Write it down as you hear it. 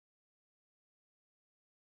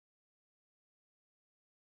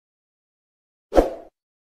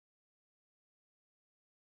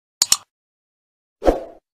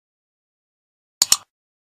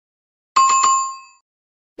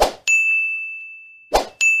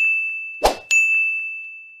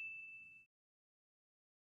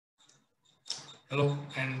Hello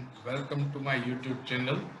and welcome to my YouTube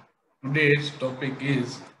channel. Today's topic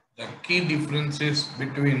is the key differences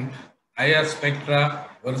between IR spectra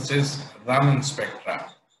versus Raman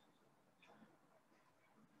spectra.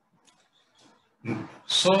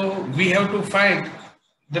 So we have to find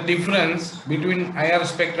the difference between IR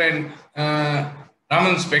spectra and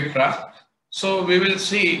Raman spectra. So we will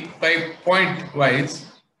see by point wise.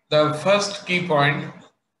 The first key point,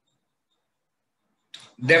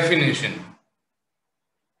 definition.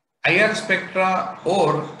 IR spectra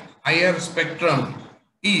or IR spectrum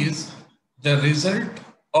is the result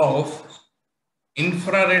of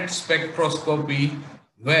infrared spectroscopy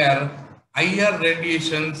where IR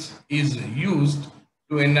radiations is used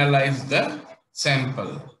to analyze the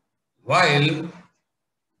sample, while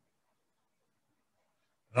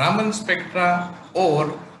Raman spectra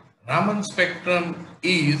or Raman spectrum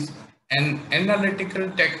is an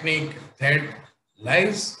analytical technique that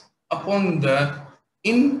lies upon the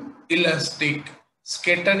inelastic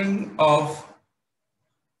scattering of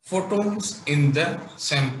photons in the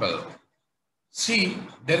sample. See,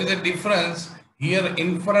 there is a difference. Here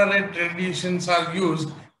infrared radiations are used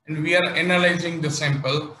and we are analyzing the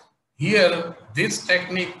sample. Here this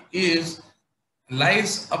technique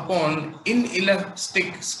lies upon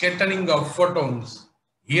inelastic scattering of photons.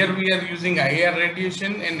 Here we are using IR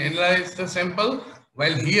radiation and analyze the sample,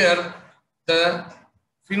 while here the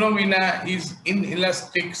phenomena is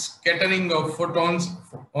inelastic scattering of photons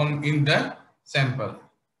in the sample.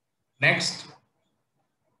 Next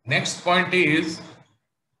point is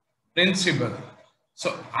principle.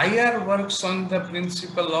 So IR works on the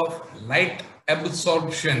principle of light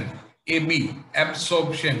absorption, AB,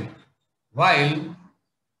 absorption, while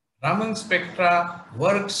Raman spectra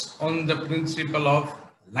works on the principle of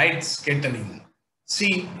light scattering.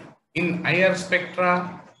 See, in IR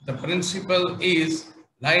spectra, the principle is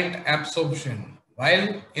light absorption,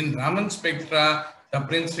 while in Raman spectra, the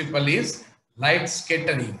principle is light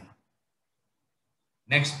scattering.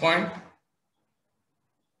 Next point,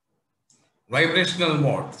 vibrational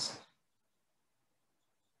modes.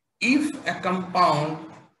 If a compound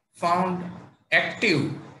found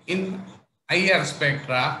active in IR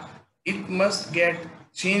spectra, it must get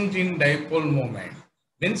change in dipole moment.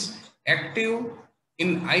 Means active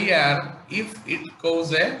in IR if it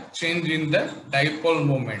causes a change in the dipole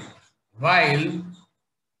moment, while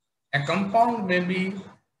a compound may be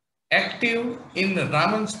active in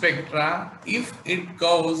Raman spectra if it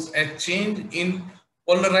causes a change in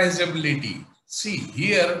polarizability. See,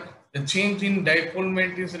 here the change in dipole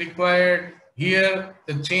moment is required. Here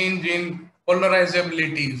the change in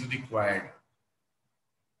polarizability is required.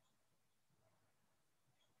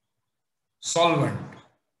 Solvent.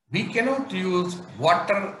 We cannot use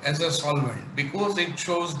water as a solvent because it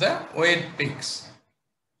shows the OH peaks,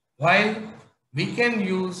 while we can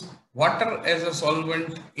use water as a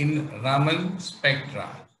solvent in Raman spectra.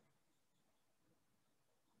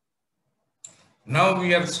 Now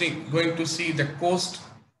we are going to see the cost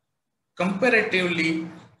comparatively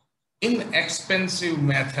inexpensive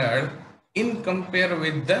method in compare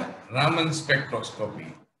with the Raman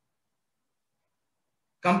spectroscopy.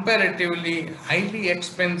 Comparatively highly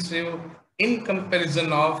expensive in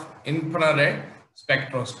comparison of infrared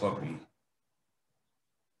spectroscopy.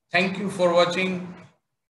 Thank you for watching.